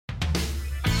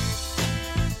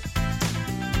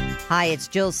Hi, it's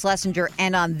Jill Schlesinger,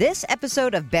 and on this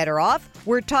episode of Better Off,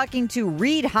 we're talking to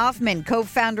Reid Hoffman,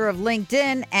 co-founder of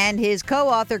LinkedIn, and his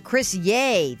co-author Chris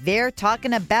Yeh. They're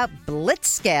talking about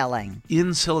blitzscaling.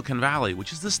 In Silicon Valley,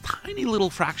 which is this tiny little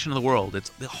fraction of the world,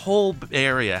 the whole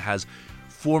area has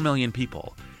 4 million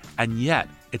people, and yet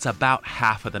it's about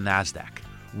half of the NASDAQ.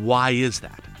 Why is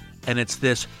that? And it's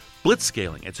this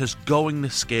blitzscaling. It's just going to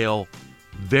scale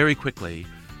very quickly,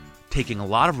 taking a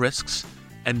lot of risks,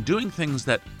 and doing things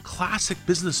that classic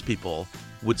business people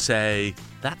would say,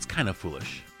 that's kind of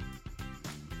foolish.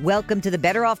 Welcome to the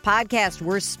Better Off podcast.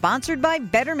 We're sponsored by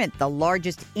Betterment, the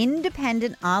largest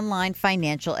independent online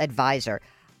financial advisor.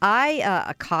 I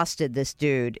accosted this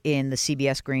dude in the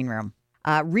CBS Green Room.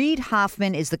 Reid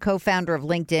Hoffman is the co-founder of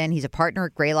LinkedIn. He's a partner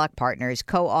at Greylock Partners,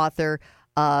 co-author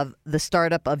of the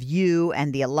startup of You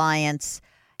and the Alliance.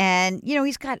 And, you know,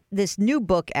 he's got this new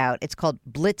book out. It's called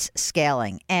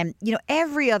Blitzscaling. And, you know,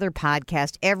 every other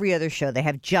podcast, every other show, they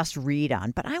have just Reid on.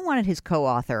 But I wanted his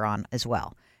co-author on as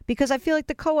well, because I feel like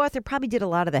the co-author probably did a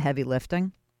lot of the heavy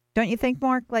lifting. Don't you think,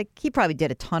 Mark? Like, he probably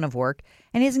did a ton of work,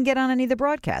 and he doesn't get on any of the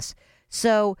broadcasts.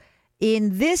 So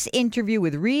in this interview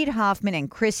with Reid Hoffman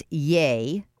and Chris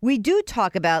Yeh, we do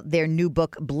talk about their new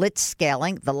book,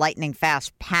 Blitzscaling, the lightning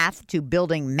fast path to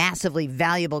building massively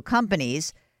valuable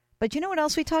companies. But you know what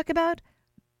else we talk about?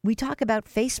 We talk about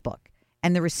Facebook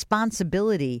and the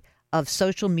responsibility of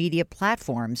social media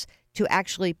platforms to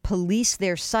actually police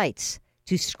their sites,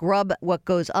 to scrub what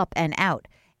goes up and out,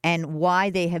 and why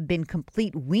they have been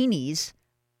complete weenies,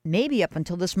 maybe up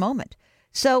until this moment.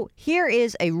 So here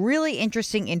is a really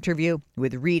interesting interview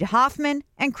with Reid Hoffman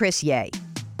and Chris Yeh.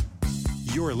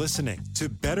 You're listening to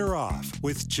Better Off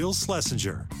with Jill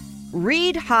Schlesinger.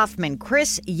 Reid Hoffman,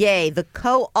 Chris Yeh, the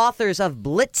co-authors of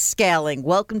Blitzscaling.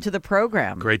 Welcome to the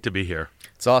program. Great to be here.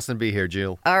 It's awesome to be here,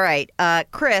 Jill. All right.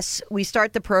 Chris, we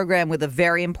start the program with a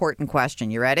very important question.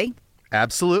 You ready?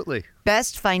 Absolutely.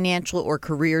 Best financial or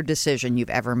career decision you've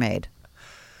ever made?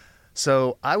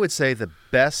 So I would say the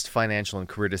best financial and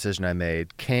career decision I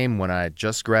made came when I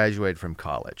just graduated from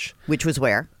college. Which was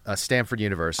where? Stanford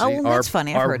University. Oh, well, that's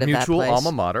funny. I've heard of that mutual place.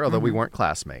 alma mater, although we weren't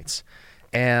classmates.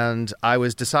 And I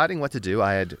was deciding what to do.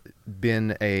 I had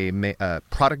been a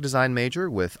product design major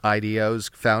with IDEO's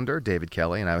founder, David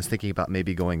Kelly, and I was thinking about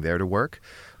maybe going there to work.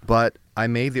 But I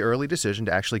made the early decision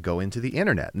to actually go into the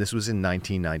internet, and this was in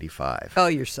 1995. Oh,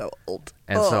 you're so old.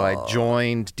 And so I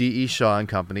joined D.E. Shaw &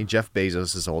 Company, Jeff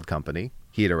Bezos' old company.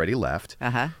 He had already left,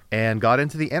 and got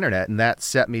into the internet, and that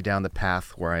set me down the path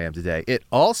where I am today. It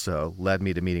also led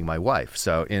me to meeting my wife.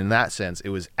 So in that sense, it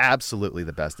was absolutely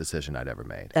the best decision I'd ever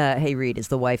made. Hey, Reid, is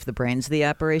the wife the brains of the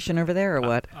operation over there, or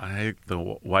what?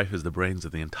 The wife is the brains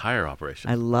of the entire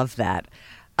operation. I love that.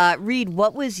 Reid,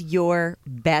 what was your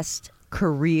best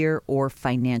career or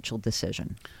financial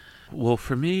decision? Well,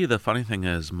 for me, the funny thing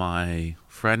is my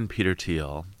friend Peter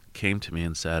Thiel came to me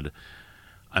and said,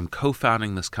 I'm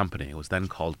co-founding this company. It was then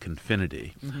called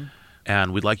Confinity.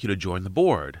 And we'd like you to join the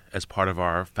board as part of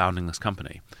our founding this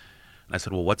company. And I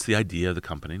said, well, what's the idea of the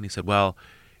company? And he said, well,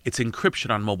 it's encryption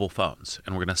on mobile phones,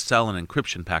 and we're going to sell an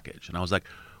encryption package. And I was like,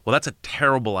 well, that's a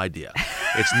terrible idea.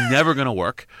 It's never going to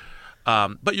work.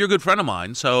 But you're a good friend of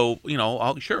mine, so, you know,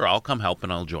 I'll come help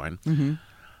and I'll join.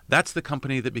 That's the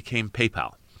company that became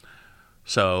PayPal.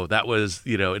 So that was,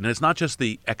 you know, and it's not just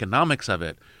the economics of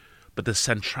it, but the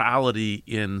centrality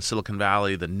in Silicon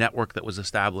Valley, the network that was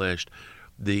established,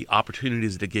 the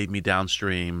opportunities that it gave me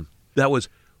downstream, that was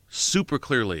super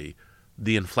clearly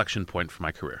the inflection point for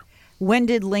my career. When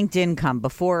did LinkedIn come,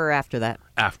 before or after that?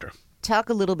 After. Talk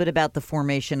a little bit about the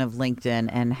formation of LinkedIn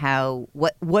and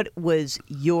what was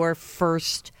your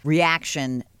first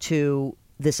reaction to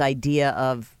this idea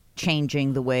of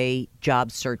changing the way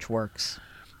job search works?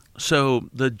 So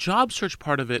the job search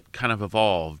part of it kind of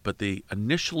evolved, but the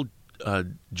initial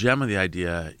gem of the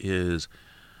idea is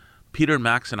Peter and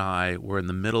Max and I were in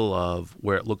the middle of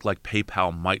where it looked like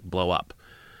PayPal might blow up.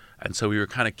 And so we were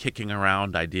kind of kicking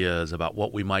around ideas about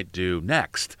what we might do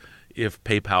next if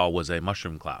PayPal was a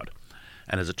mushroom cloud.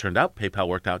 And as it turned out, PayPal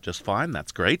worked out just fine.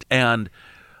 That's great. And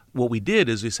what we did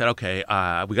is we said, okay,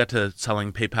 we got to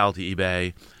selling PayPal to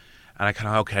eBay. And I kind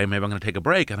of, okay, maybe I'm going to take a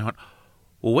break. And I went,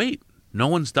 well, wait, no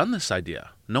one's done this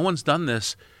idea. No one's done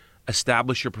this.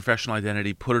 Establish your professional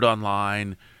identity, put it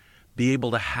online, be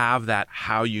able to have that,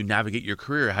 how you navigate your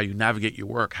career, how you navigate your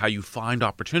work, how you find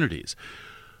opportunities.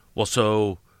 Well,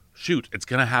 so shoot, it's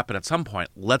going to happen at some point.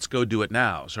 Let's go do it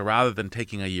now. So rather than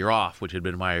taking a year off, which had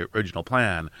been my original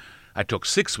plan, I took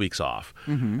 6 weeks off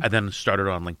and then started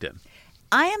on LinkedIn.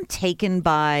 I am taken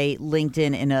by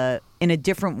LinkedIn in a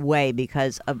different way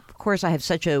because, of course, I have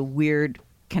such a weird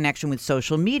connection with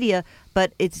social media,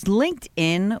 but it's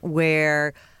LinkedIn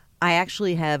where I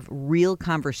actually have real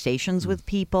conversations with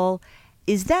people.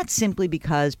 Is that simply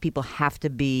because people have to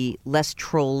be less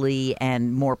trolly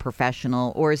and more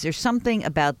professional, or is there something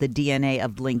about the DNA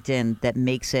of LinkedIn that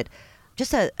makes it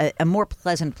just a more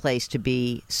pleasant place to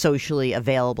be socially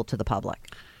available to the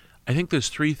public? I think there's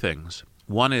three things.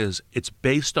 One is it's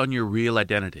based on your real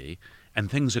identity, and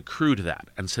things accrue to that.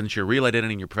 And since your real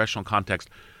identity in your professional context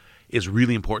is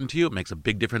really important to you, it makes a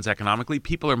big difference economically,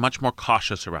 people are much more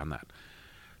cautious around that.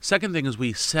 Second thing is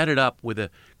we set it up with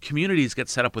communities get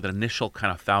set up with initial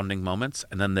kind of founding moments,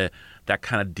 and then that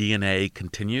kind of DNA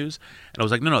continues. And I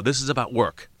was like, no, this is about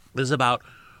work. This is about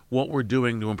what we're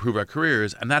doing to improve our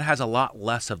careers, and that has a lot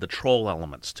less of the troll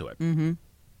elements to it. Mm-hmm.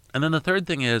 And then the third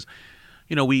thing is,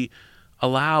 we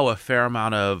allow a fair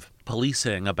amount of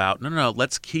policing about, no,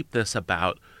 let's keep this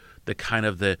about the kind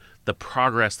of the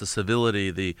progress, the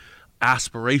civility, the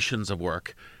aspirations of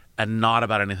work, and not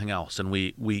about anything else. And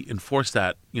we enforce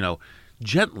that,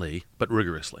 gently but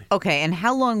rigorously. Okay, and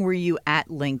how long were you at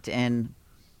LinkedIn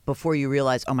before you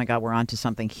realized, oh my God, we're onto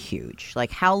something huge?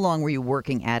 Like, how long were you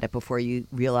working at it before you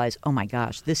realized, oh my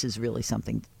gosh, this is really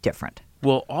something different?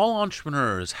 Well, all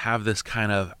entrepreneurs have this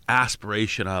kind of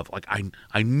aspiration of, like,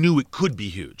 I knew it could be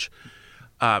huge.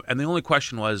 And the only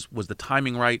question was the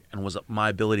timing right, and was my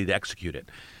ability to execute it?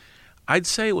 I'd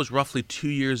say it was roughly 2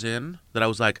 years in that I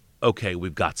was like, okay,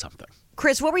 we've got something.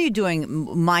 Chris, what were you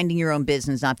doing minding your own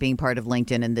business, not being part of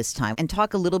LinkedIn in this time? And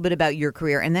talk a little bit about your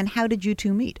career, and then how did you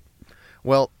two meet?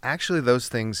 Well, actually, those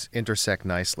things intersect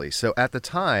nicely. So at the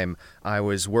time, I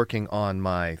was working on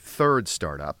my third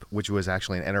startup, which was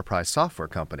actually an enterprise software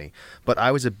company. But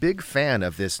I was a big fan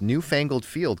of this newfangled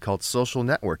field called social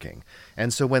networking.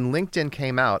 And so when LinkedIn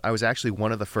came out, I was actually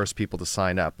one of the first people to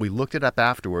sign up. We looked it up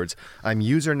afterwards. I'm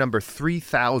user number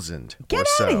 3,000 or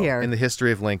so in the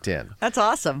history of LinkedIn. That's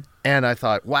awesome. And I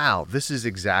thought, wow, this is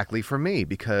exactly for me,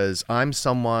 because I'm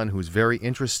someone who's very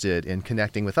interested in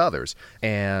connecting with others.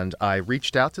 And I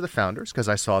reached out to the founders because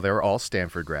I saw they were all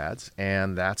Stanford grads,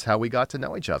 and that's how we got to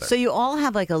know each other. So you all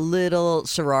have like a little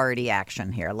sorority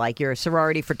action here, like you're a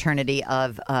sorority fraternity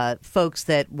of folks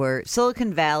that were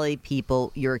Silicon Valley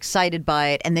people. You're excited by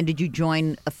it. And then did you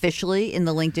join officially in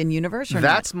the LinkedIn universe or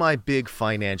That's not? my big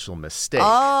financial mistake.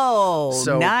 Oh,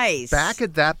 so nice. Back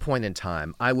at that point in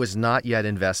time, I was not yet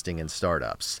investing in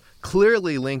startups.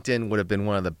 Clearly, LinkedIn would have been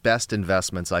one of the best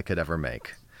investments I could ever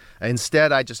make.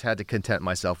 Instead, I just had to content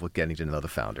myself with getting to know the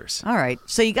founders. All right.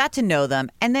 So you got to know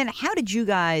them. And then how did you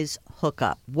guys hook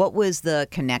up? What was the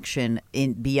connection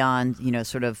in beyond,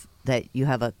 sort of that you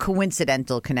have a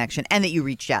coincidental connection and that you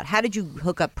reached out? How did you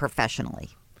hook up professionally?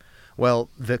 Well,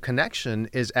 the connection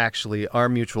is actually our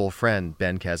mutual friend,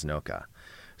 Ben Casnocha.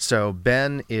 So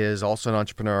Ben is also an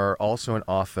entrepreneur, also an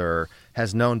author,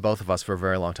 has known both of us for a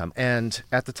very long time. And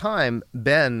at the time,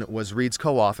 Ben was Reed's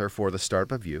co-author for The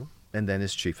Startup of You, and then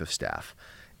his chief of staff.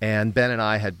 And Ben and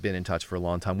I had been in touch for a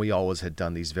long time. We always had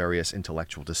done these various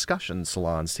intellectual discussion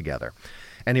salons together.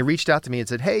 And he reached out to me and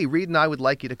said, hey, Reed and I would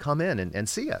like you to come in and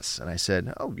see us. And I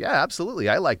said, oh, yeah, absolutely.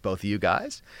 I like both of you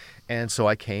guys. And so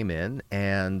I came in,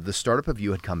 and The Startup of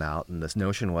You had come out, and this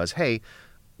notion was, hey,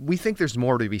 we think there's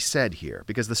more to be said here,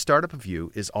 because The Startup of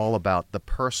You is all about the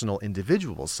personal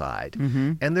individual side,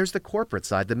 and there's the corporate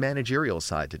side, the managerial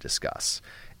side to discuss.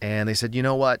 And they said, you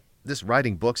know what? This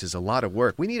writing books is a lot of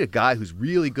work. We need a guy who's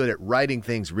really good at writing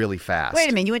things really fast. Wait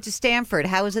a minute. You went to Stanford.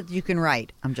 How is it that you can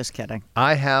write? I'm just kidding.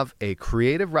 I have a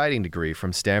creative writing degree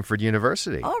from Stanford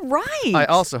University. All right. I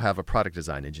also have a product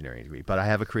design engineering degree, but I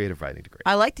have a creative writing degree.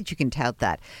 I like that you can tout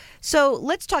that. So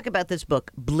let's talk about this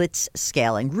book, Blitz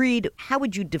Scaling. Reed, how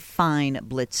would you define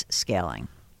blitz scaling?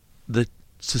 The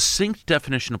succinct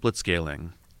definition of blitz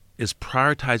scaling is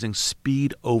prioritizing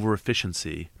speed over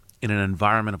efficiency in an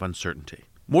environment of uncertainty.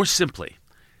 More simply,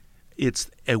 it's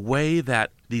a way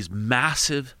that these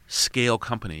massive scale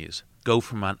companies go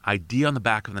from an idea on the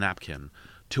back of the napkin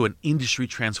to an industry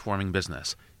transforming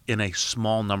business in a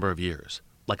small number of years,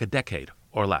 like a decade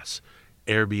or less.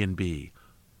 Airbnb,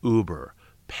 Uber,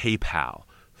 PayPal,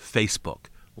 Facebook,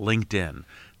 LinkedIn,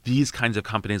 these kinds of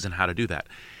companies, and how to do that.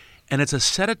 And it's a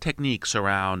set of techniques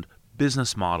around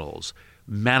business models,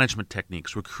 management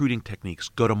techniques, recruiting techniques,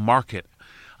 go-to-market.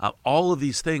 All of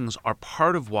these things are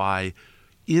part of why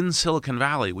in Silicon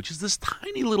Valley, which is this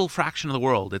tiny little fraction of the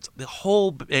world, it's the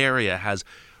whole area has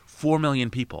 4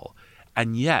 million people,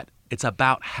 and yet it's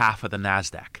about half of the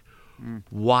NASDAQ.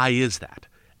 Why is that?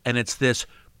 And it's this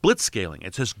blitz scaling.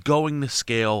 It's just going to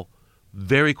scale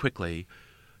very quickly,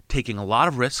 taking a lot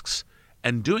of risks,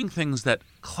 and doing things that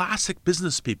classic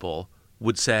business people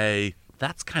would say,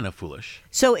 that's kind of foolish.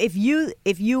 So if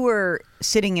you were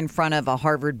sitting in front of a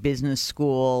Harvard Business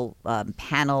School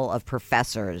panel of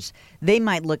professors, they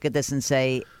might look at this and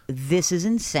say, this is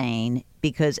insane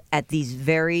because at these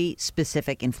very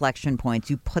specific inflection points,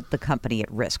 you put the company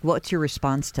at risk. What's your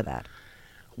response to that?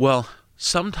 Well,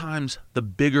 sometimes the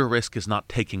bigger risk is not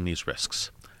taking these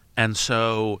risks. And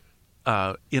so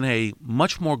in a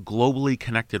much more globally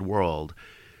connected world,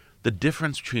 the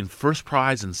difference between first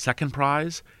prize and second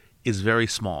prize is very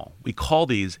small. We call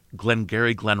these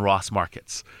Glengarry Glen Ross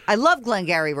markets. I love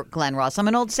Glengarry Glen Ross. I'm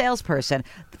an old salesperson.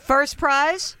 First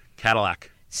prize? Cadillac.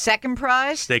 Second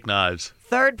prize? Steak knives.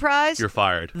 Third prize? You're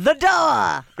fired. The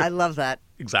Doa. I love that.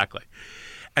 Exactly.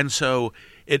 And so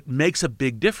it makes a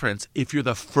big difference if you're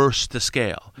the first to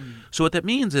scale. So what that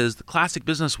means is the classic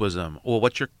business wisdom, or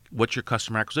what's your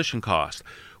customer acquisition cost?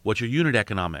 What's your unit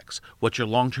economics? What's your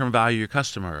long-term value of your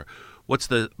customer? What's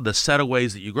the set of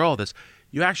ways that you grow all this?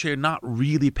 You actually are not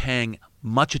really paying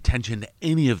much attention to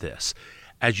any of this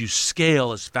as you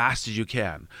scale as fast as you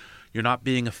can. You're not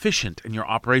being efficient in your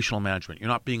operational management. You're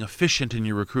not being efficient in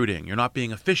your recruiting. You're not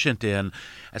being efficient in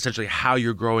essentially how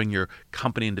you're growing your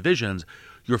company and divisions.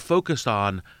 You're focused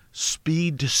on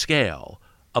speed to scale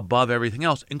above everything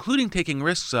else, including taking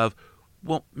risks of,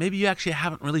 well, maybe you actually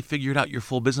haven't really figured out your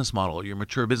full business model or your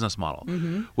mature business model,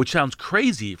 which sounds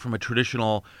crazy from a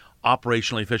traditional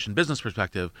operationally efficient business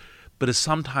perspective, but is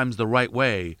sometimes the right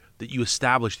way that you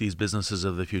establish these businesses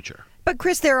of the future. But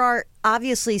Chris, there are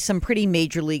obviously some pretty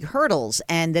major league hurdles,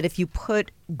 and that if you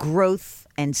put growth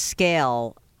and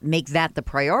scale, make that the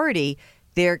priority,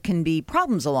 there can be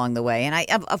problems along the way.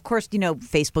 And of course,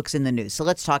 Facebook's in the news, so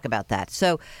let's talk about that.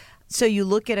 So you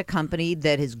look at a company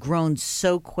that has grown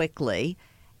so quickly,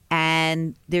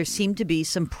 and there seem to be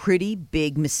some pretty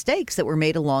big mistakes that were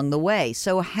made along the way.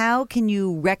 So how can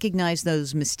you recognize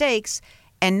those mistakes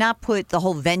and not put the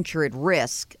whole venture at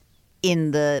risk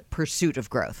in the pursuit of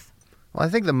growth? Well, I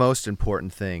think the most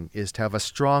important thing is to have a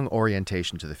strong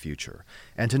orientation to the future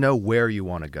and to know where you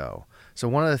want to go. So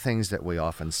one of the things that we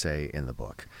often say in the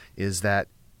book is that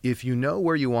if you know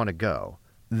where you want to go,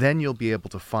 then you'll be able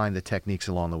to find the techniques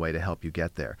along the way to help you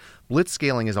get there.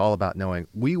 Blitzscaling is all about knowing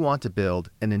we want to build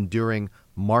an enduring,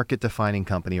 market-defining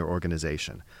company or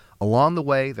organization. Along the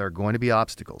way, there are going to be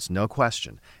obstacles, no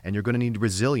question, and you're going to need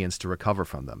resilience to recover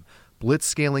from them.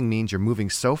 Blitzscaling means you're moving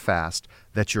so fast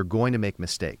that you're going to make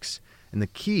mistakes. And the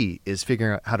key is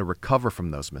figuring out how to recover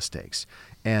from those mistakes.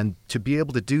 And to be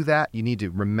able to do that, you need to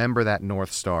remember that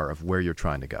North Star of where you're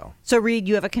trying to go. So, Reed,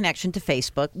 you have a connection to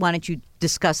Facebook. Why don't you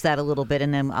discuss that a little bit,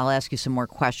 and then I'll ask you some more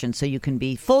questions so you can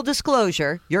be full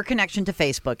disclosure. Your connection to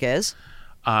Facebook is?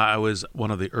 I was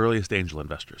one of the earliest angel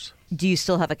investors. Do you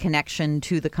still have a connection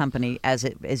to the company as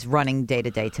it is running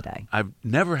day-to-day today? I've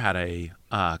never had a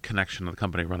connection to the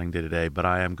company running day-to-day, but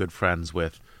I am good friends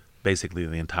with basically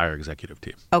the entire executive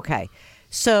team. Okay.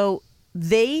 So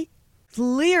they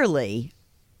clearly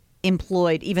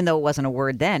employed, even though it wasn't a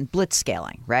word then,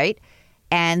 blitzscaling, right?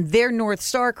 And their North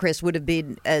Star, Chris, would have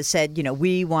been said,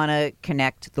 we want to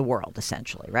connect the world,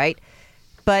 essentially, right?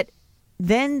 But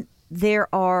then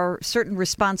there are certain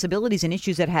responsibilities and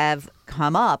issues that have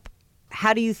come up.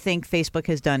 How do you think Facebook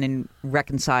has done in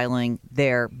reconciling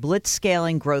their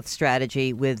blitzscaling growth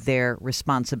strategy with their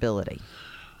responsibility?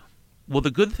 Well,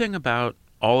 the good thing about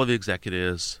all of the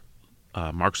executives,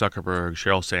 Mark Zuckerberg,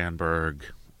 Sheryl Sandberg,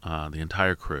 the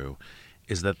entire crew,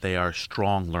 is that they are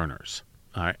strong learners,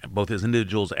 both as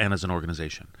individuals and as an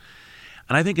organization.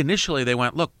 And I think initially they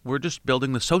went, look, we're just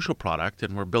building the social product,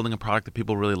 and we're building a product that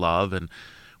people really love, and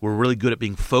we're really good at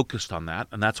being focused on that,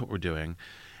 and that's what we're doing.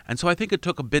 And so I think it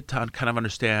took a bit to kind of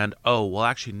understand,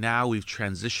 actually now we've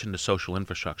transitioned to social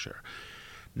infrastructure.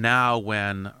 Now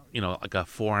when, like a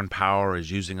foreign power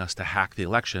is using us to hack the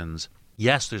elections,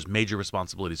 yes, there's major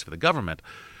responsibilities for the government,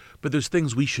 but there's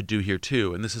things we should do here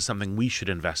too, and this is something we should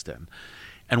invest in.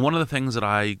 And one of the things that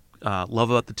I love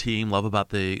about the team, love about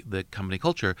the company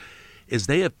culture, is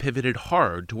they have pivoted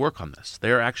hard to work on this.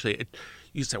 They're actually,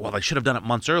 you say, well, they should have done it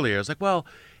months earlier. It's like, well,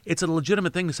 it's a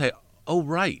legitimate thing to say, oh,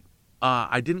 right.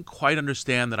 I didn't quite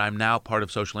understand that I'm now part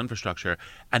of social infrastructure,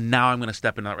 and now I'm going to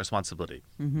step into that responsibility.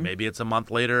 Mm-hmm. Maybe it's a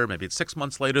month later, maybe it's 6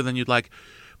 months later than you'd like,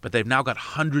 but they've now got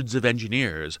hundreds of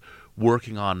engineers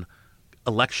working on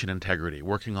election integrity,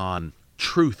 working on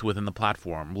truth within the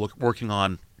platform, working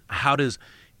on how does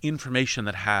information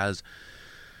that has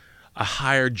a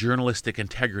higher journalistic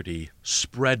integrity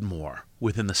spread more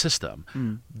within the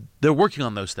system. They're working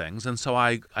on those things, and so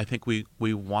I think we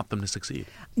want them to succeed.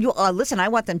 Listen, I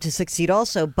want them to succeed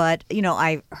also, but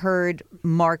I heard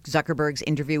Mark Zuckerberg's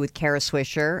interview with Kara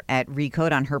Swisher at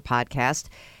Recode on her podcast,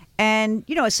 and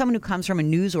as someone who comes from a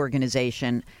news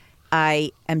organization,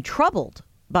 I am troubled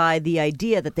by the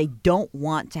idea that they don't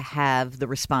want to have the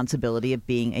responsibility of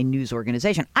being a news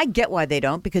organization. I get why they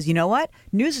don't, because you know what?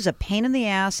 News is a pain in the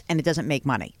ass and it doesn't make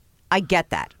money. I get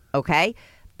that, okay?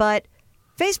 But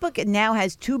Facebook now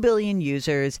has 2 billion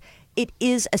users. It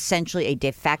is essentially a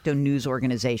de facto news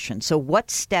organization. So what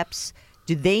steps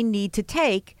do they need to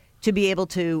take to be able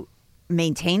to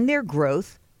maintain their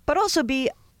growth, but also be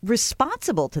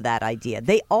responsible to that idea?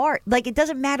 They are, like, it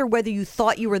doesn't matter whether you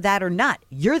thought you were that or not.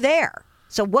 You're there.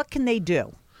 So what can they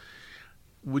do?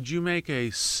 Would you make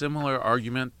a similar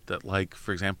argument that, like,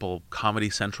 for example, Comedy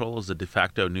Central is a de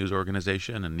facto news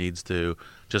organization and needs to,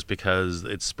 just because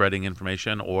it's spreading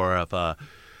information, or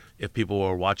if people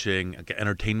were watching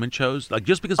entertainment shows, like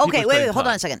just because people Okay, are wait, spending hold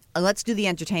time. on a second. Let's do the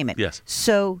entertainment. Yes.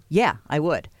 So, yeah, I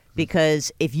would.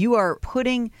 Because if you are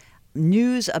putting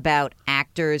news about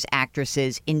actors,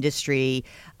 actresses, industry,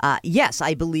 yes,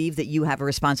 I believe that you have a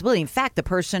responsibility. In fact,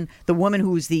 the woman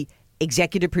who was the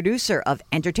executive producer of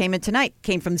Entertainment Tonight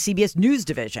came from the CBS News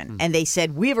division. And they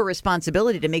said, we have a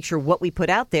responsibility to make sure what we put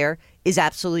out there is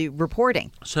absolutely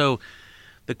reporting. So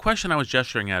the question I was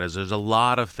gesturing at is there's a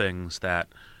lot of things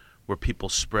where people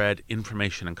spread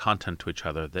information and content to each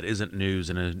other that isn't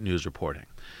news and news reporting.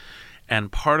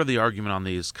 And part of the argument on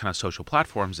these kind of social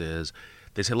platforms is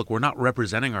they say, look, we're not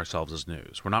representing ourselves as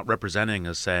news. We're not representing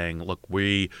as saying, look,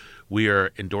 we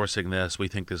are endorsing this. We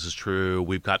think this is true.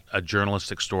 We've got a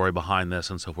journalistic story behind this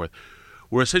and so forth.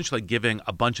 We're essentially giving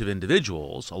a bunch of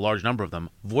individuals, a large number of them,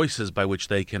 voices by which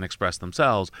they can express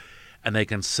themselves and they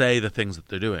can say the things that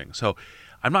they're doing. So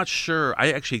I'm not sure.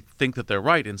 I actually think that they're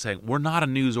right in saying we're not a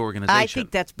news organization. I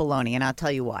think that's baloney, and I'll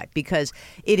tell you why. Because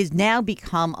it has now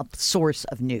become a source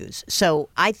of news. So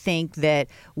I think that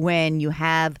when you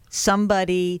have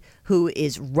somebody who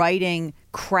is writing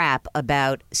crap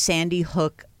about Sandy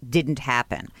Hook didn't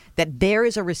happen, that there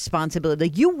is a responsibility.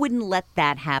 Like, you wouldn't let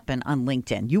that happen on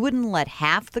LinkedIn. You wouldn't let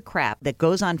half the crap that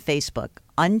goes on Facebook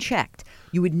unchecked.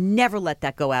 You would never let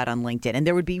that go out on LinkedIn, and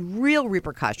there would be real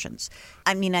repercussions.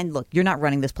 I mean, and look, you're not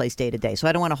running this place day to day, so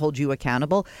I don't want to hold you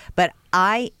accountable, but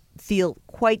I feel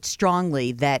quite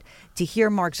strongly that to hear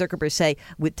Mark Zuckerberg say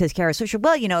to Kara Swisher,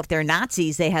 well, you know, if they're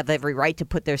Nazis, they have every right to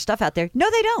put their stuff out there. No,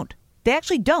 they don't. They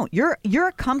actually don't. You're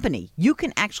a company. You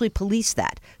can actually police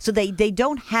that. So they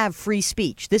don't have free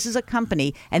speech. This is a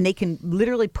company, and they can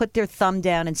literally put their thumb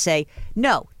down and say,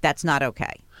 no, that's not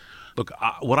okay. Look,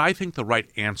 what I think the right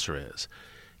answer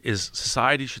is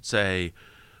society should say,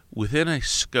 within a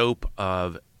scope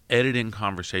of editing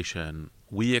conversation,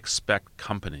 we expect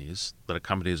companies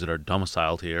that are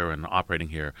domiciled here and operating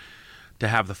here to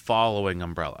have the following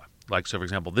umbrella. Like, so for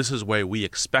example, this is the way we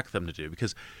expect them to do,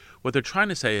 because what they're trying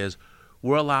to say is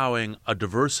we're allowing a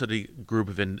diversity group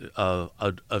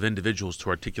of individuals to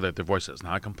articulate their voices.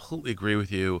 Now, I completely agree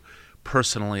with you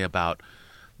personally about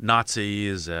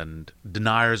Nazis and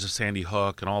deniers of Sandy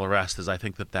Hook and all the rest, is I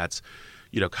think that's,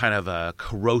 kind of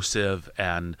corrosive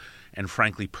and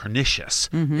frankly pernicious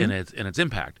in its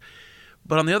impact.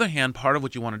 But on the other hand, part of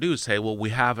what you want to do is say, well,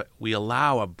 we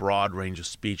allow a broad range of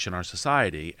speech in our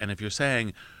society, and if you're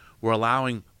saying we're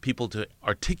allowing people to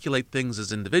articulate things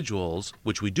as individuals,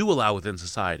 which we do allow within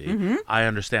society, I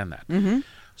understand that.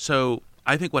 So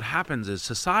I think what happens is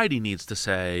society needs to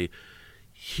say,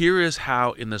 here is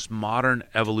how, in this modern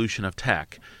evolution of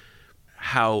tech,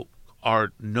 how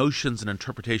our notions and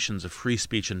interpretations of free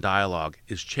speech and dialogue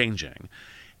is changing.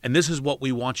 And this is what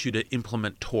we want you to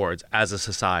implement towards as a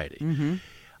society.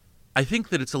 I think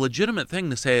that it's a legitimate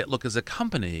thing to say, look, as a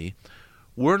company,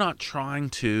 we're not trying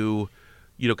to,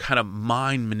 kind of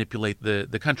mind manipulate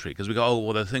the country. Because we go, oh,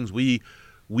 well, the things we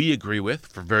agree with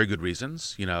for very good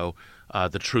reasons,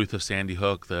 the truth of Sandy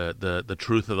Hook, the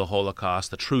truth of the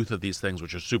Holocaust, the truth of these things,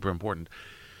 which are super important.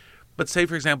 But say,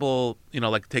 for example,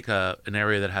 like take an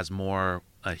area that has more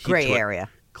heat gray to it. area.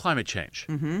 Climate change,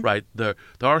 right? There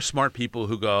are smart people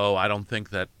who go, I don't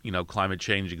think that, climate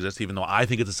change exists, even though I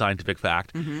think it's a scientific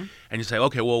fact. And you say,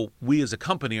 okay, well, we as a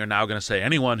company are now going to say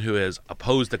anyone who is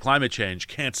opposed to climate change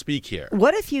can't speak here.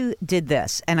 What if you did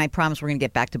this? And I promise we're going to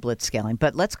get back to blitzscaling,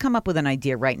 but let's come up with an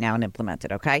idea right now and implement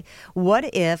it, okay?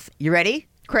 What if, you ready,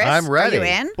 Chris? I'm ready. Are you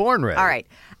in? Born ready. All right.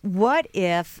 What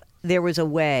if there was a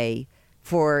way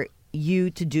for you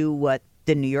to do what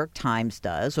the New York Times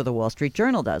does or the Wall Street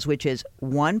Journal does, which is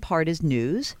one part is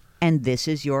news and this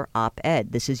is your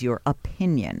op-ed. This is your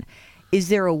opinion. Is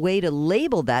there a way to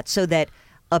label that so that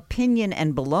opinion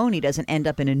and baloney doesn't end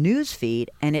up in a news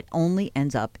feed and it only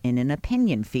ends up in an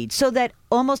opinion feed, so that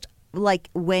almost like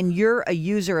when you're a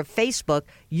user of Facebook,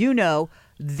 you know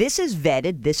this is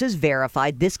vetted, this is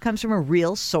verified, this comes from a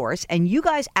real source, and you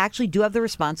guys actually do have the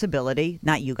responsibility,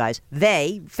 not you guys,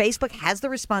 Facebook has the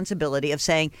responsibility of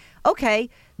saying, okay,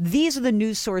 these are the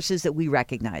news sources that we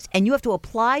recognize. And you have to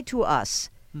apply to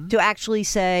us to actually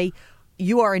say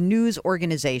you are a news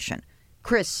organization.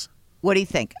 Chris, what do you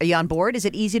think? Are you on board? Is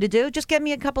it easy to do? Just get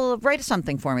me write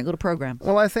something for me, a little program.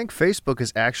 Well, I think Facebook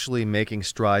is actually making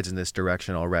strides in this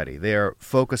direction already. They're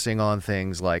focusing on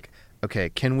things like, okay,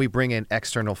 can we bring in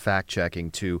external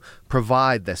fact-checking to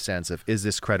provide the sense of, is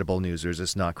this credible news or is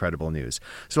this not credible news?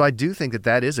 So I do think that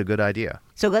that is a good idea.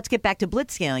 So let's get back to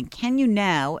blitzscaling. Can you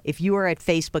now, if you are at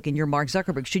Facebook and you're Mark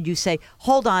Zuckerberg, should you say,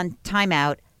 hold on, time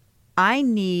out, I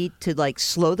need to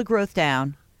slow the growth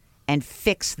down and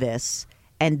fix this,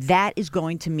 and that is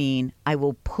going to mean I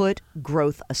will put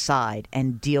growth aside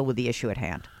and deal with the issue at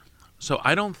hand? So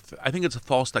I think it's a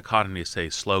false dichotomy to say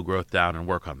slow growth down and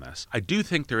work on this. I do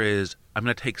think I'm going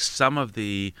to take some of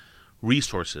the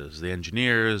resources, the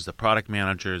engineers, the product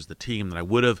managers, the team that I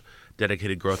would have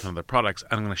dedicated growth on other products,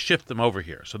 and I'm going to shift them over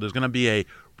here. So there's going to be a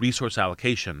resource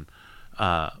allocation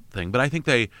thing. But I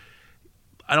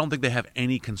don't think they have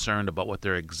any concern about what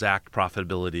their exact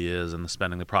profitability is and the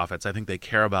spending the profits. I think they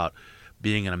care about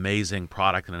being an amazing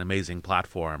product and an amazing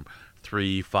platform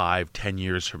 3, 5, 10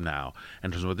 years from now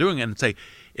in terms of what we're doing, and say,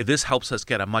 if this helps us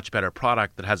get a much better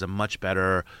product that has a much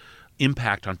better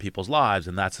impact on people's lives,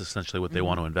 and that's essentially what they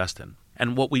want to invest in.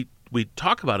 And what we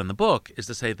talk about in the book is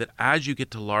to say that as you get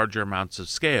to larger amounts of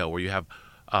scale, where you have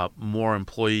more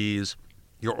employees,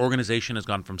 your organization has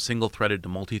gone from single-threaded to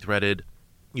multi-threaded,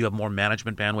 you have more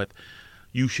management bandwidth,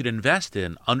 you should invest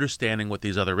in understanding what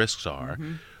these other risks are,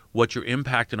 what your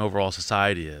impact in overall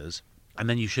society is, and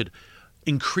then you should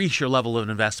increase your level of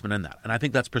investment in that. And I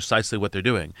think that's precisely what they're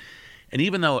doing. And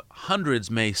even though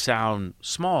hundreds may sound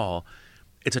small,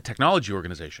 it's a technology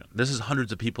organization. This is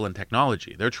hundreds of people in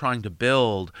technology. They're trying to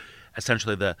build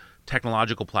essentially the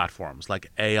technological platforms like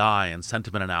AI and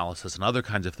sentiment analysis and other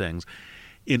kinds of things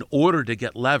in order to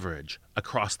get leverage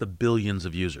across the billions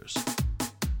of users.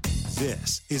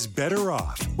 This is Better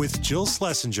Off with Jill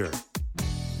Schlesinger.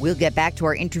 We'll get back to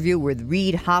our interview with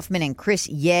Reid Hoffman and Chris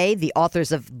Yeh, the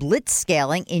authors of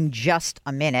Blitzscaling, in just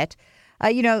a minute.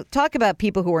 Talk about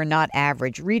people who are not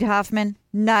average. Reid Hoffman,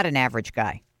 not an average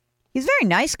guy. He's a very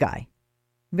nice guy,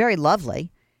 very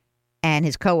lovely, and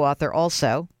his co-author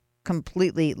also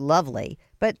completely lovely.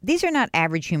 But these are not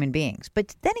average human beings.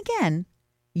 But then again,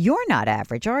 you're not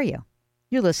average, are you?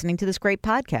 You're listening to this great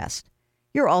podcast.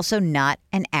 You're also not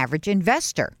an average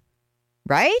investor,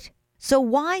 right? So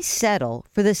why settle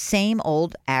for the same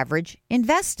old average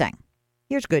investing?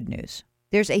 Here's good news.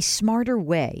 There's a smarter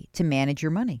way to manage your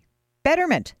money.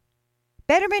 Betterment.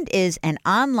 Betterment is an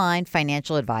online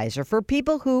financial advisor for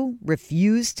people who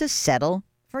refuse to settle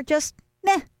for just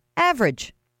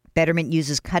average. Betterment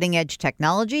uses cutting-edge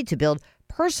technology to build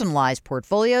personalized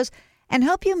portfolios and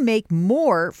help you make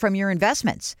more from your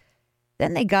investments.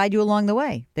 Then they guide you along the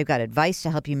way. They've got advice to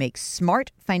help you make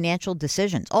smart financial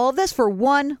decisions. All of this for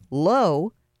one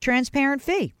low, transparent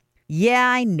fee. Yeah,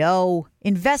 I know.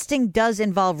 Investing does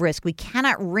involve risk. We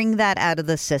cannot wring that out of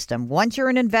the system. Once you're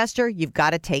an investor, you've got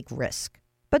to take risk.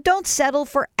 But don't settle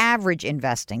for average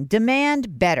investing.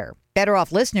 Demand better. Better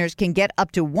Off listeners can get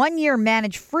up to 1 year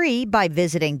managed free by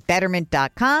visiting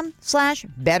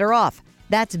betterment.com/betteroff.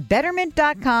 That's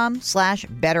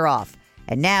betterment.com/betteroff.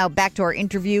 And now back to our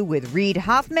interview with Reid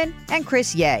Hoffman and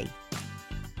Chris Yeh.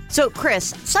 So,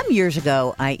 Chris, some years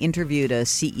ago, I interviewed a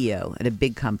CEO at a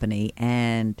big company,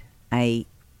 and I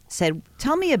said,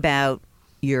 tell me about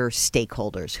your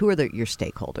stakeholders. Who are your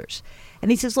stakeholders?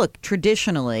 And he says, look,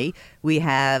 traditionally, we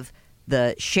have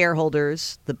the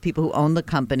shareholders, the people who own the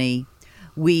company.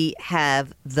 We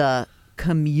have the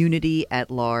community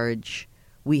at large.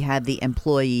 We have the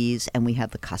employees, and we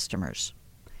have the customers.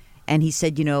 And he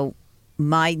said,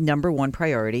 my number one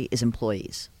priority is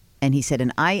employees. And he said,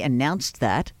 and I announced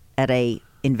that at a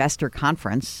investor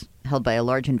conference held by a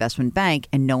large investment bank,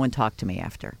 and no one talked to me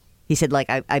after. He said,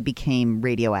 I became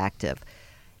radioactive.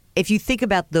 If you think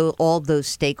about all those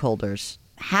stakeholders,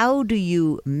 how do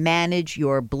you manage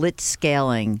your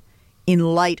blitzscaling in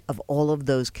light of all of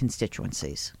those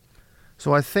constituencies?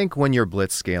 So I think when you're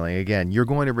blitzscaling, again, you're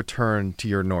going to return to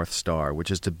your North Star, which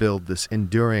is to build this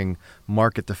enduring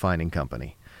market-defining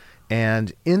company.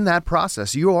 And in that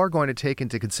process, you are going to take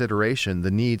into consideration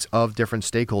the needs of different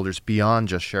stakeholders beyond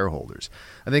just shareholders.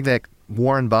 I think that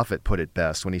Warren Buffett put it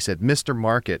best when he said, Mr.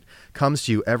 Market comes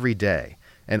to you every day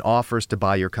and offers to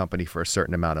buy your company for a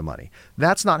certain amount of money.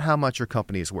 That's not how much your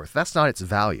company is worth. That's not its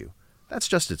value. That's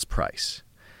just its price.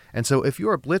 And so if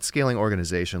you're a blitzscaling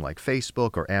organization like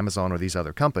Facebook or Amazon or these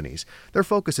other companies, their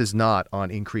focus is not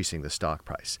on increasing the stock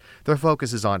price. Their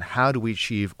focus is on how do we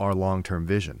achieve our long-term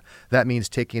vision. That means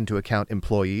taking into account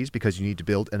employees because you need to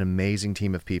build an amazing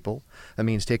team of people. That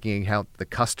means taking into account the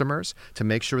customers to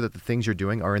make sure that the things you're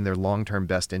doing are in their long-term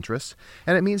best interests.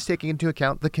 And it means taking into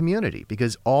account the community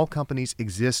because all companies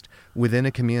exist within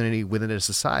a community, within a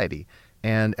society.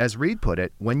 And as Reed put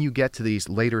it, when you get to these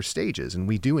later stages, and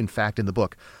we do in fact in the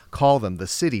book call them the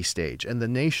city stage and the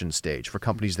nation stage for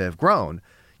companies that have grown,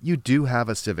 you do have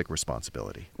a civic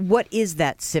responsibility. What is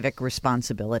that civic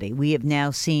responsibility? We have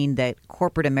now seen that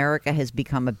corporate America has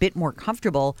become a bit more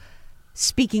comfortable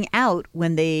speaking out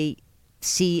when they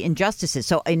see injustices.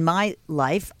 So in my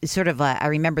life, I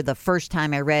remember the first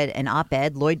time I read an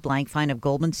op-ed, Lloyd Blankfein of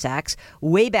Goldman Sachs,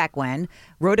 way back when,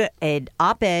 wrote an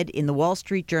op-ed in the Wall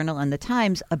Street Journal and the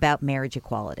Times about marriage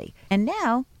equality. And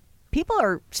now people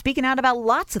are speaking out about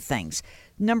lots of things.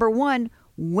 Number one,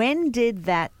 when did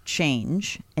that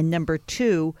change? And number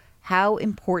two, how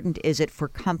important is it for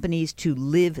companies to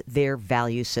live their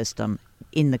value system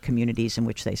in the communities in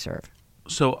which they serve?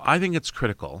 So I think it's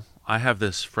critical. I have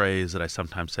this phrase that I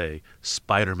sometimes say,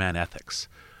 Spider-Man ethics.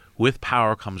 With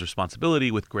power comes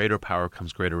responsibility. With greater power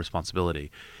comes greater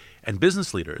responsibility. And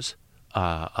business leaders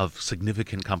of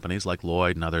significant companies like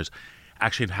Lloyd and others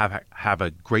actually have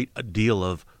a great deal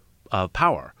of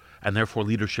power and therefore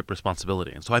leadership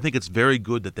responsibility. And so I think it's very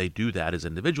good that they do that as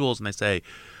individuals and they say,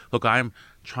 look, I'm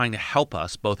trying to help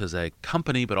us both as a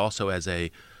company but also as a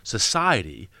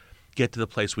society get to the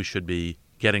place we should be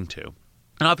getting to.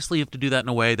 And obviously you have to do that in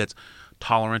a way that's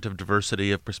tolerant of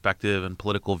diversity of perspective and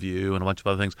political view and a bunch of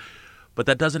other things. But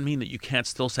that doesn't mean that you can't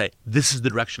still say, this is the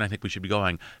direction I think we should be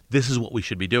going. This is what we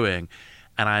should be doing.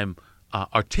 And I'm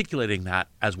articulating that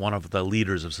as one of the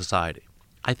leaders of society.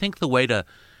 I think the way to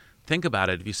think about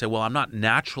it, if you say, well, I'm not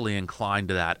naturally inclined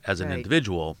to that as an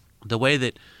individual, the way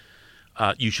that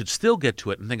you should still get to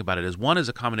it and think about it is one is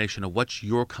a combination of what's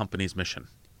your company's mission.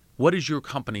 What does your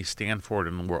company stand for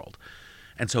in the world?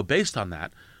 And so based on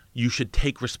that, you should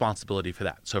take responsibility for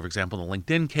that. So, for example, in the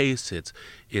LinkedIn case, it's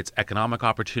economic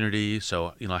opportunity.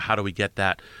 So, how do we get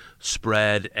that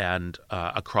spread and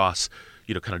across,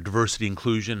 kind of diversity,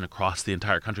 inclusion across the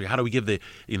entire country? How do we give the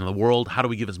world, how do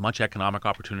we give as much economic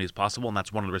opportunity as possible? And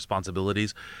that's one of the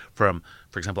responsibilities from,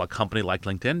 for example, a company like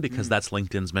LinkedIn, because that's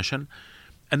LinkedIn's mission.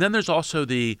 And then there's also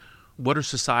what are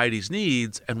society's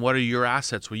needs and what are your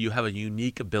assets where you have a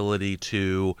unique ability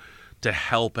to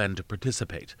help and to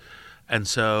participate. And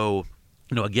so,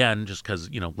 again, just because,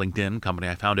 LinkedIn, company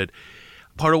I founded,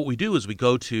 part of what we do is we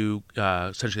go to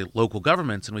essentially local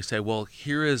governments and we say, well,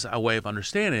 here is a way of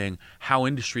understanding how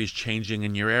industry is changing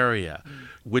in your area,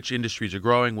 which industries are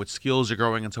growing, which skills are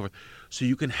growing, and so forth. So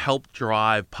you can help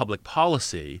drive public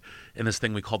policy in this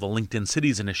thing we call the LinkedIn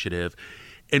Cities Initiative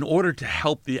in order to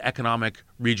help the economic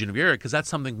region of your area, because that's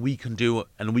something we can do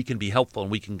and we can be helpful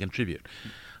and we can contribute.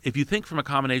 If you think from a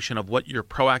combination of what your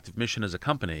proactive mission as a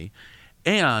company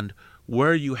and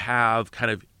where you have kind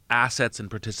of assets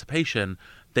and participation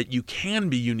that you can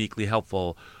be uniquely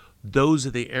helpful, those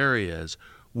are the areas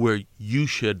where you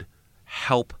should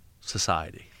help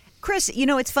society. Chris,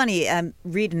 it's funny.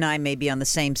 Reed and I may be on the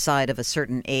same side of a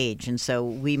certain age, and so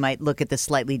we might look at this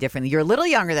slightly differently. You're a little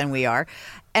younger than we are,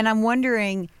 and I'm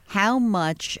wondering how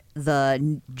much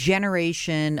the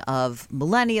generation of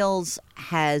millennials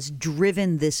has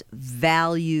driven this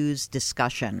values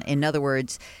discussion. In other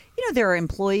words, there are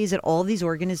employees at all these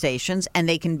organizations, and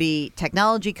they can be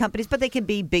technology companies, but they can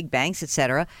be big banks, et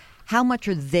cetera. How much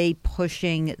are they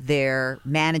pushing their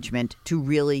management to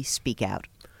really speak out?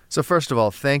 So first of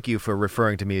all, thank you for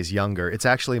referring to me as younger. It's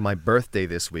actually my birthday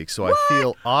this week, so I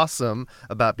feel awesome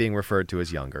about being referred to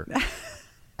as younger.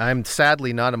 I'm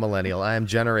sadly not a millennial. I am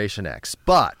Generation X.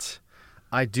 But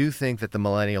I do think that the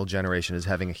millennial generation is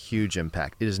having a huge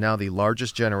impact. It is now the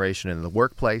largest generation in the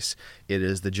workplace. It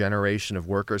is the generation of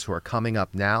workers who are coming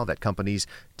up now that companies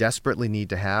desperately need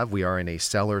to have. We are in a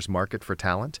seller's market for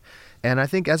talent. And I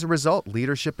think as a result,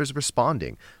 leadership is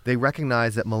responding. They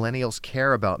recognize that millennials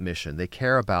care about mission. They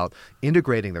care about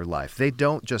integrating their life. They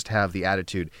don't just have the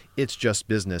attitude, it's just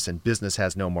business and business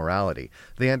has no morality.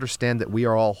 They understand that we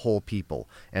are all whole people.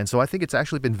 And so I think it's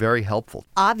actually been very helpful.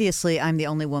 Obviously, I'm the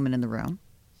only woman in the room.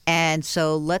 And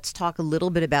so let's talk a little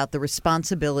bit about the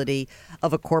responsibility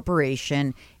of a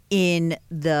corporation in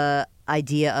the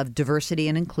idea of diversity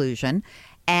and inclusion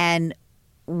and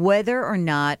whether or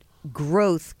not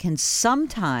growth can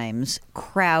sometimes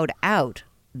crowd out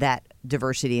that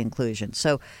diversity inclusion.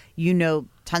 So,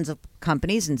 tons of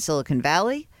companies in Silicon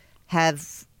Valley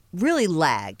have really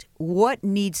lagged. What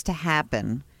needs to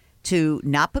happen to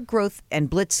not put growth and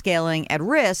blitz scaling at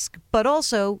risk, but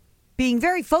also being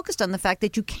very focused on the fact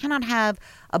that you cannot have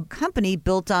a company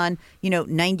built on,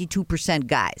 92%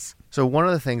 guys. So one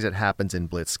of the things that happens in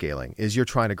blitz scaling is you're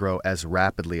trying to grow as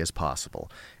rapidly as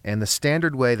possible. And the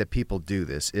standard way that people do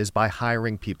this is by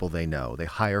hiring people they know. They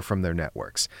hire from their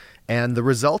networks. And the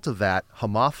result of that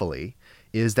homophily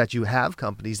is that you have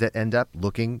companies that end up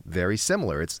looking very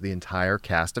similar. It's the entire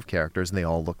cast of characters, and they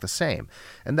all look the same.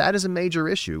 And that is a major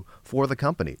issue for the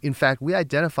company. In fact, we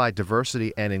identify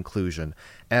diversity and inclusion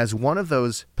as one of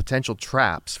those potential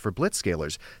traps for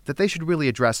blitzscalers that they should really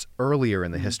address earlier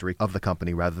in the history of the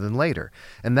company rather than later.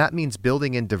 And that means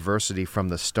building in diversity from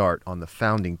the start on the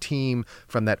founding team,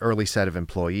 from that early set of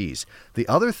employees. The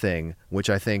other thing, which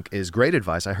I think is great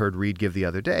advice I heard Reed give the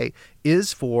other day,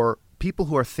 is for people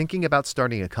who are thinking about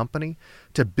starting a company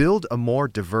to build a more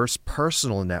diverse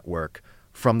personal network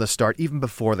from the start, even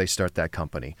before they start that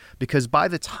company. Because by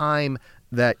the time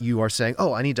that you are saying,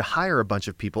 oh, I need to hire a bunch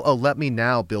of people, oh, let me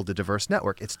now build a diverse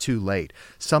network, it's too late.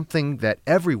 Something that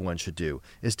everyone should do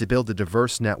is to build a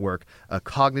diverse network, a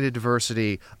cognitive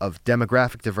diversity, of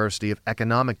demographic diversity, of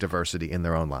economic diversity in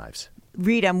their own lives.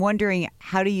 Reed, I'm wondering,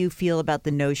 how do you feel about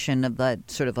the notion of the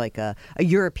sort of like a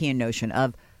European notion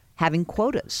of having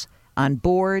quotas on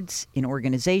boards, in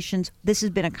organizations? This has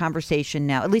been a conversation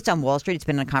now, at least on Wall Street, it's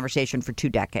been a conversation for 2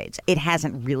 decades. It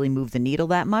hasn't really moved the needle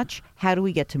that much. How do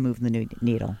we get to move the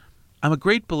needle? I'm a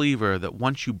great believer that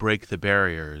once you break the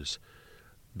barriers,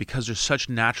 because there's such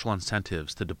natural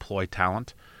incentives to deploy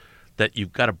talent, that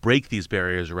you've got to break these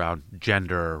barriers around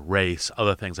gender, race,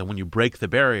 other things. And when you break the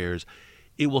barriers,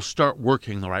 it will start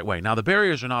working the right way. Now, the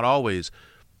barriers are not always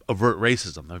overt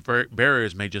racism. The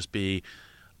barriers may just be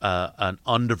an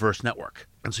undiverse network.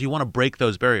 And so you want to break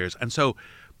those barriers. And so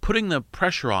putting the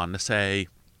pressure on to say,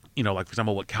 like, for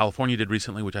example, what California did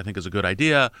recently, which I think is a good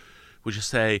idea, which is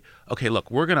say, okay,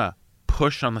 look, we're going to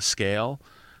push on the scale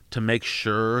to make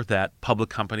sure that public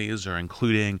companies are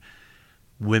including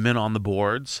women on the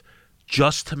boards,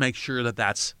 just to make sure that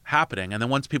that's happening. And then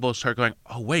once people start going,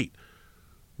 oh, wait,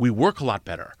 we work a lot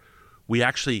better, we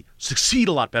actually succeed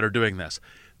a lot better doing this,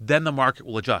 then the market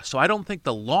will adjust. So I don't think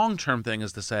the long-term thing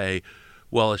is to say,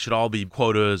 well, it should all be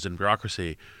quotas and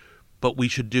bureaucracy, but we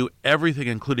should do everything,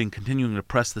 including continuing to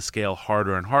press the scale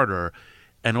harder and harder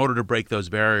in order to break those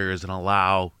barriers and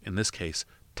allow, in this case,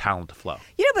 talent to flow.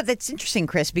 But that's interesting,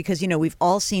 Chris, because, we've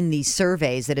all seen these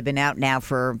surveys that have been out now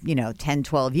for, 10,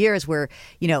 12 years where,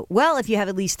 well, if you have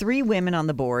at least 3 women on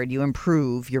the board, you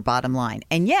improve your bottom line.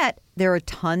 And yet there are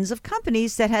tons of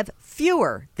companies that have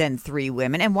fewer than 3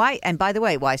 women. And why? And by the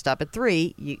way, why stop at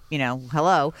 3?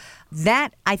 Hello.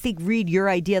 That, I think, Reed, your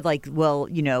idea, like, well,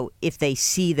 if they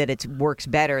see that it works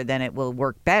better, then it will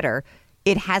work better.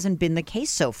 It hasn't been the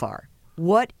case so far.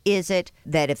 What is it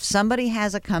that if somebody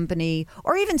has a company,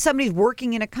 or even somebody's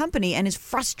working in a company and is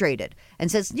frustrated and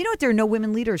says, there are no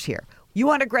women leaders here. You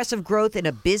want aggressive growth in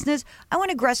a business? I want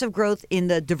aggressive growth in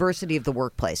the diversity of the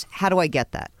workplace. How do I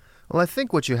get that? Well, I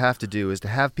think what you have to do is to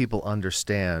have people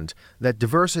understand that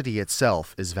diversity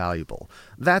itself is valuable.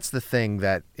 That's the thing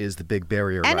that is the big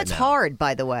barrier right now. And it's hard,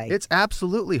 by the way. It's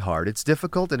absolutely hard. It's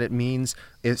difficult, and it means,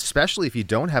 especially if you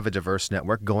don't have a diverse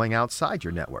network, going outside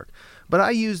your network. But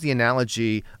I use the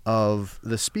analogy of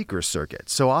the speaker circuit.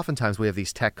 So oftentimes we have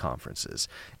these tech conferences,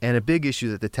 and a big issue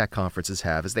that the tech conferences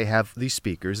have is they have these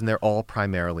speakers, and they're all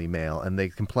primarily male, and they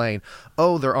complain,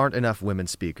 oh, there aren't enough women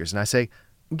speakers. And I say,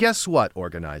 guess what,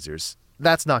 organizers?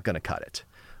 That's not going to cut it.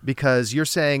 Because you're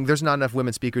saying there's not enough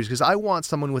women speakers because I want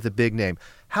someone with a big name.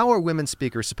 How are women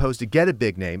speakers supposed to get a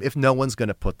big name if no one's going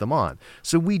to put them on?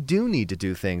 So we do need to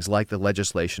do things like the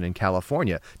legislation in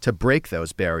California to break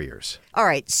those barriers. All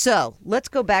right, so let's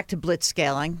go back to blitz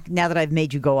scaling now that I've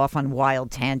made you go off on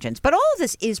wild tangents. But all of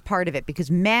this is part of it because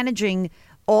managing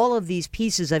all of these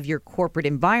pieces of your corporate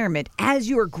environment as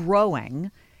you're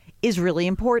growing is really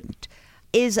important.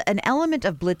 Is an element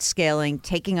of blitz scaling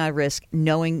taking on risk,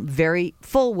 knowing very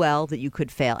full well that you could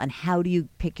fail? And how do you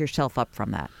pick yourself up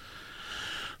from that?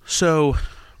 So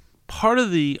part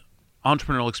of the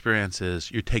entrepreneurial experience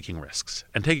is you're taking risks.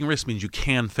 And taking risks means you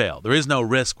can fail. There is no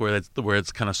risk where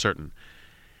it's kind of certain.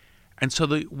 And so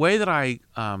the way that I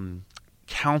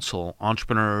counsel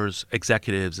entrepreneurs,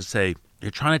 executives, is say,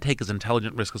 you're trying to take as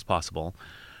intelligent risk as possible.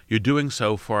 You're doing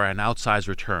so for an outsized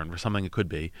return, for something it could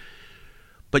be.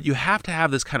 But you have to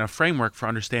have this kind of framework for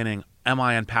understanding, am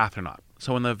I on path or not?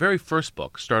 So in the very first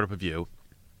book, Startup Review,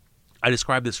 I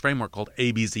described this framework called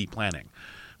ABZ planning,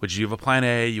 which you have a plan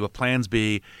A, you have plans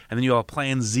B, and then you have a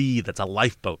plan Z that's a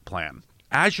lifeboat plan.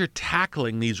 As you're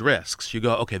tackling these risks, you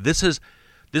go, okay, this is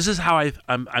how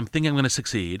I'm thinking I'm going to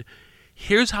succeed.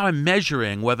 here's how I'm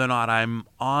measuring whether or not I'm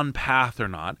on path or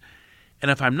not. And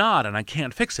if I'm not and I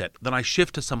can't fix it, then I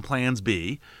shift to some plans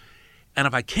B. And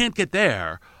if I can't get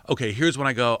there, okay, here's when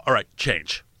I go, all right,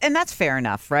 change. And that's fair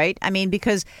enough, right? I mean,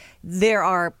 because there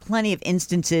are plenty of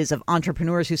instances of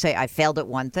entrepreneurs who say, I failed at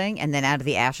one thing, and then out of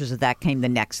the ashes of that came the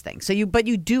next thing. But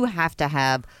you do have to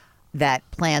have that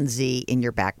plan Z in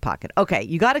your back pocket. Okay,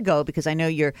 you got to go because I know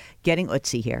you're getting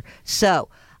Utsi here. So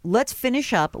let's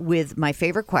finish up with my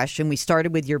favorite question. We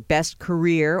started with your best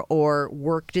career or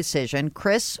work decision.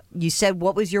 Chris, you said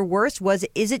what was your worst?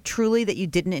 Is it truly that you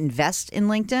didn't invest in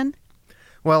LinkedIn?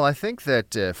 Well, I think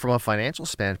that from a financial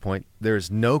standpoint, there's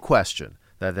no question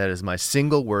that is my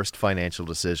single worst financial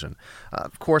decision.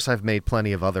 Of course, I've made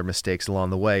plenty of other mistakes along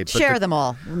the way. Share them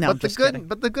all. No,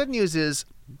 but the good news is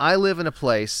I live in a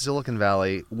place, Silicon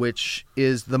Valley, which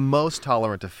is the most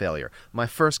tolerant of failure. My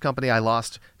first company, I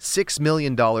lost $6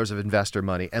 million of investor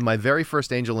money, and my very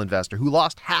first angel investor, who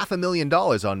lost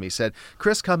 $500,000 on me, said,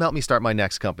 Chris, come help me start my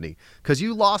next company, because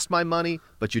you lost my money,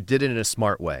 but you did it in a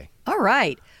smart way.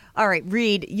 All right,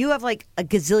 Reed, you have like a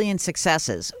gazillion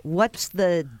successes. What's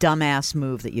the dumbass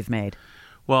move that you've made?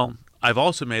 Well, I've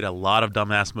also made a lot of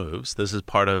dumbass moves. This is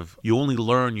part of, you only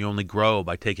learn, you only grow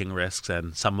by taking risks,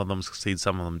 and some of them succeed,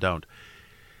 some of them don't.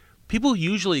 People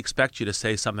usually expect you to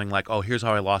say something like, oh, here's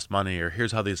how I lost money, or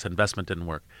here's how this investment didn't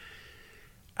work.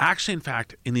 Actually, in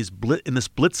fact, in this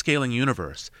blitzscaling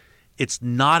universe, it's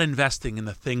not investing in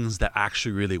the things that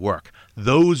actually really work.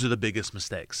 Those are the biggest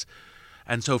mistakes.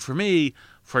 And so for me,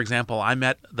 for example, I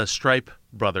met the Stripe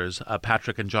brothers,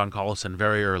 Patrick and John Collison,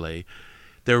 very early.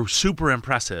 They're super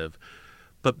impressive.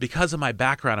 But because of my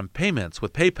background in payments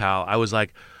with PayPal, I was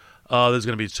like, oh, this is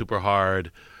going to be super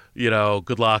hard.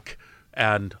 Good luck.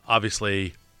 And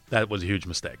obviously, that was a huge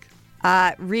mistake.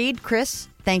 Reed, Chris,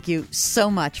 thank you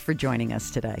so much for joining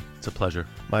us today. It's a pleasure.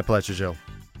 My pleasure, Jill.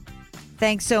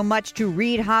 Thanks so much to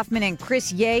Reed Hoffman and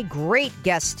Chris Ye. Great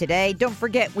guests today. Don't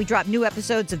forget, we drop new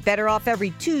episodes of Better Off every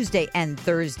Tuesday and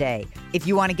Thursday. If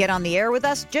you want to get on the air with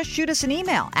us, just shoot us an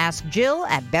email. Ask Jill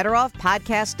at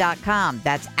betteroffpodcast.com.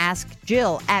 That's Ask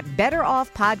Jill at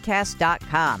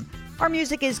betteroffpodcast.com. Our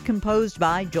music is composed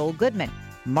by Joel Goodman.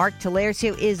 Mark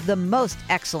Talercio is the most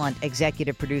excellent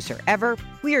executive producer ever.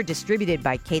 We are distributed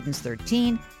by Cadence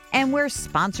 13, and we're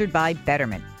sponsored by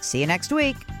Betterment. See you next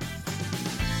week.